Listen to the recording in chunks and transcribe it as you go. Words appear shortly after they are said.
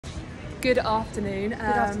Good afternoon. Good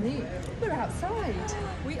afternoon. We're outside.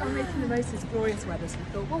 We are making the most of this glorious weather, so we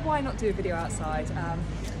thought, well, why not do a video outside?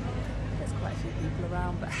 There's quite a few people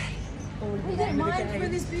around, but hey, all in the We don't name of the mind game. for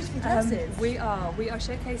these beautiful dresses. We are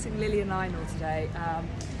showcasing Lily and Lionel today.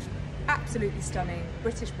 Absolutely stunning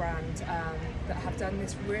British brand that have done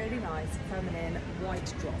this really nice feminine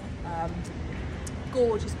white drop.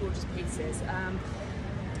 Gorgeous, gorgeous pieces.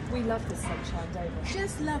 We love this sunshine, don't we?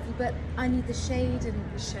 Just lovely, but I need the shade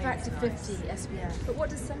and factor nice. 50 SPF. But what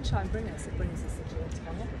does sunshine bring us? It brings us a gin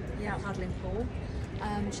tonic, Yeah. paddling pool,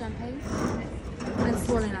 Champagne and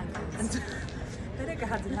swollen ankles. and they don't go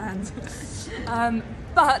hand in hand.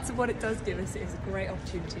 But what it does give us is a great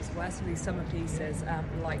opportunity to wear some of these summer pieces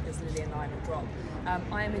like this Lily and Lionel drop.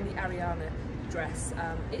 I am in the Ariana dress.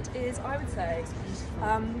 It is, I would say,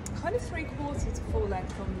 kind of 3/4 to full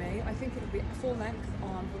length on me. I think it would be full length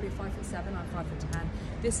on probably 5'7", I'm 5'10".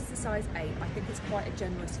 This is the size 8. I think it's quite a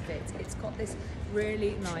generous fit. It's got this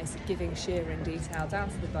really nice giving shearing detail down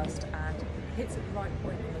to the bust and hits at the right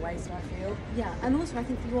point in the waist, I feel. Yeah, and also I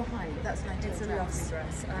think for your height, that's an ideal It's a dress. lovely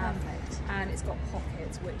dress. Perfect. And it's got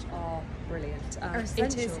pockets which are brilliant. It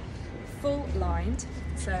essential. is full lined,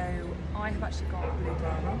 so I have actually got a blue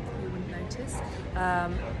diamond, you wouldn't notice.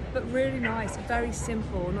 But really nice, very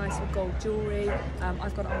simple, nice with gold jewellery.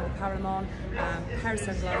 I've got it on the Paramon, pair of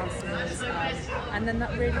sunglasses, and then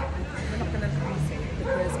that really, we're not going to see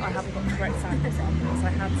because I haven't got the correct sandals on because I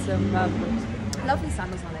had some lovely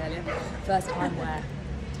sandals on earlier, first time wear.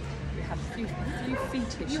 We had a few feet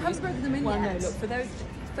issues. You haven't broken them in well, yet. No, look, for those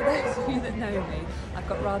of you that know me, I've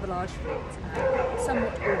got rather large feet,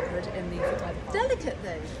 somewhat awkward in the foot leather. Delicate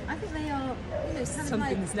though. I think they are, kind of Something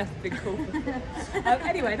like... that's never been called before.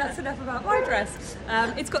 Anyway, that's enough about my dress.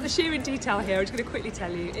 It's got the shearing detail here. I'm just going to quickly tell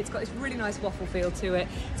you. It's got this really nice waffle feel to it.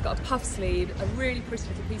 It's got a puff sleeve, a really pretty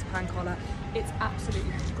little piece pan collar. It's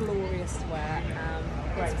absolutely glorious to wear.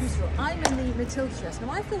 It's beautiful. I'm in the Matilda dress.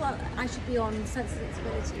 Now I feel like I should be on Sense and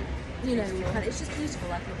Sensibility. You know, it's just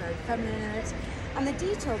beautiful. I feel very feminine in it. And the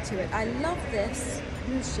detail to it, I love this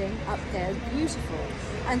ruching up here, beautiful.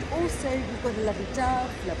 And also you've got a lovely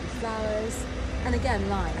dove, lovely flowers, and again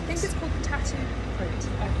lines. I think it's called tattoo print,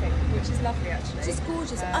 I think, which is lovely actually. Just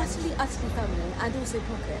gorgeous, utterly feminine, and also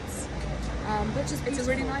pockets. But just beautiful. It's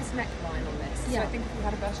a really nice neckline on this. Yeah. So I think if you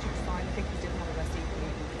had a vest, you'd be fine. I think if you didn't have a vest, you'd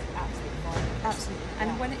be absolutely fine. Absolutely.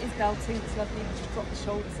 And when it is belting, it's lovely. You just drop the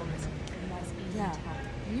shoulders on this nice even tap.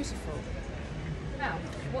 Beautiful. Now,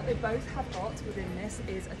 what they both have got within this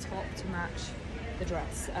is a top to match the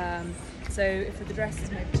dress. So if the dress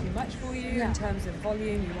is maybe too much for you in terms of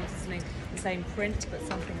volume, you wanted something the same print but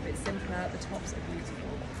something a bit simpler, the tops are beautiful.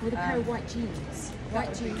 With a pair of white jeans.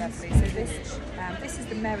 White jeans. Lovely. So this is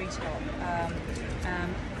the Merry top,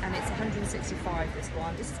 and it's 165. This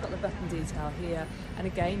one. This has got the button detail here, and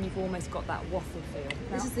again you've almost got that waffle feel.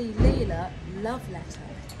 This is the Leila love letter.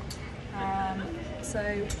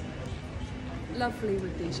 So lovely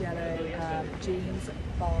with these yellow jeans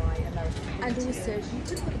by American Vintage. And also, you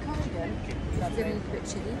could put the cardigan, it's a little bit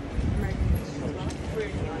chilly, American Vintage as well.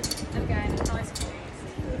 Really nice. And again, nice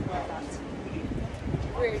jeans. Wear that.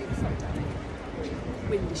 Really something.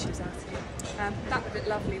 Windy shoes out here. That would look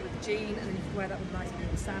lovely with the jean, and then you can wear that with a nice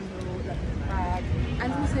little sandal, lovely bag.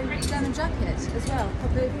 And also denim jacket as well,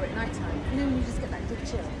 pop over at night time. You know when you just get that good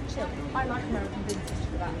chill. I like American Vintage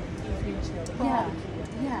for that evening chill. The Yeah,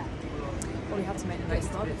 barbecue. yeah. Well, we have to make the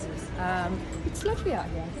most of it. It's lovely out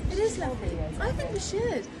here. It is lovely. I think we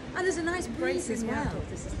should. And there's a nice breeze as well.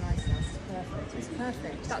 This is nice. That's perfect. It's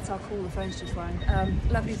perfect. That's our call. The phone's just rang.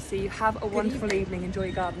 Lovely to see you. Have a wonderful evening. Enjoy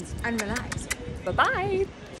your gardens. And relax. Bye-bye.